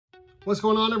What's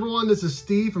going on, everyone? This is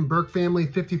Steve from Burke Family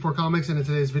 54 Comics, and in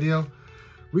today's video,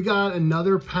 we got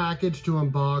another package to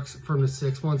unbox from the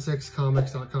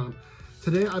 616comics.com.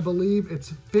 Today, I believe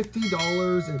it's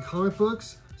 $50 in comic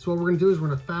books. So what we're gonna do is we're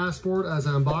gonna fast forward as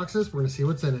I unbox this. We're gonna see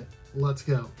what's in it. Let's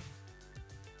go.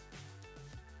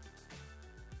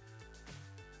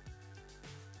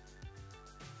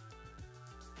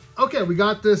 Okay, we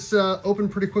got this open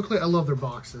pretty quickly. I love their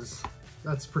boxes.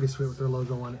 That's pretty sweet with their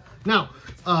logo on it. Now,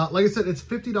 like I said, it's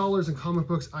 $50 in comic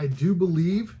books. I do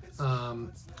believe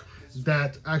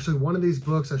that actually one of these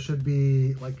books I should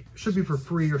be for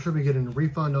free or should be getting a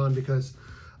refund on, because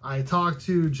I talked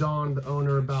to John, the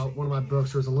owner, about one of my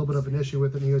books. There was a little bit of an issue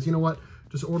with it, and he goes, you know what?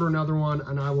 Just order another one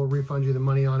and I will refund you the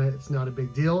money on it. It's not a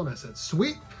big deal. And I said,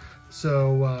 sweet.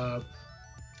 So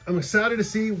I'm excited to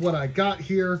see what I got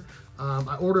here.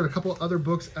 I ordered a couple of other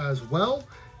books as well,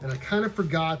 and I kind of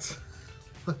forgot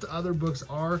what the other books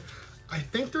are. I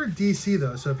think they're DC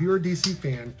though, so if you're a DC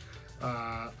fan,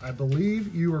 I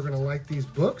believe you are gonna like these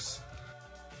books.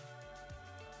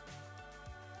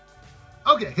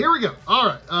 Okay, here we go. All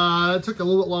right, it took a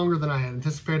little bit longer than I had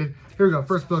anticipated. Here we go,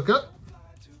 first book up.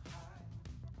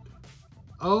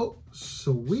 Oh,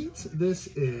 sweet. This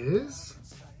is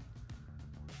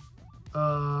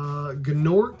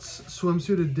Gnort's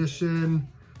Swimsuit Edition.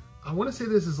 I wanna say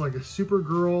this is like a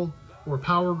Supergirl or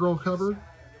Power Girl cover.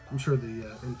 I'm sure the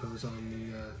info's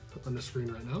on the screen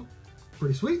right now.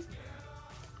 Pretty sweet.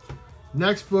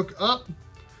 Next book up,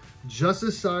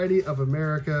 Justice Society of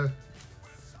America,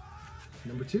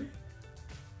 number 2.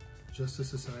 Justice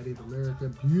Society of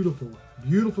America, beautiful,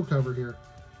 beautiful cover here.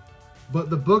 But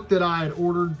the book that I had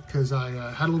ordered, because I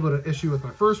had a little bit of issue with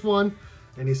my first one,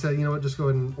 and he said, you know what, just go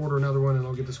ahead and order another one and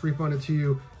I'll get this refunded to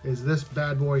you, is this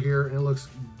bad boy here, and it looks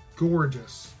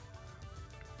gorgeous.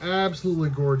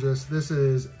 Absolutely gorgeous. This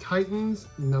is Titans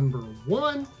number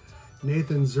 1.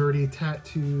 Nathan Zerdy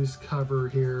tattoos cover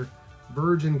here.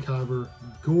 Virgin cover.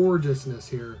 Gorgeousness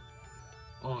here.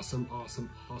 Awesome, awesome,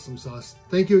 awesome sauce.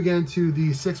 Thank you again to the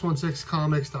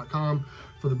 616comics.com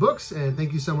for the books, and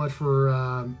thank you so much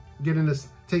for getting this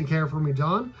taken care of for me,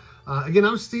 John. Again,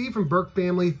 I'm Steve from Burke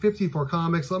Family 54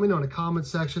 Comics. Let me know in the comments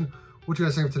section what you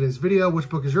guys think of today's video, which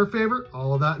book is your favorite,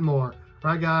 all of that and more. All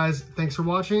right, guys, thanks for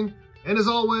watching. And as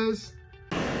always,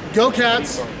 go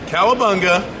Cats!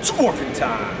 Cowabunga! It's morphin'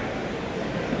 time!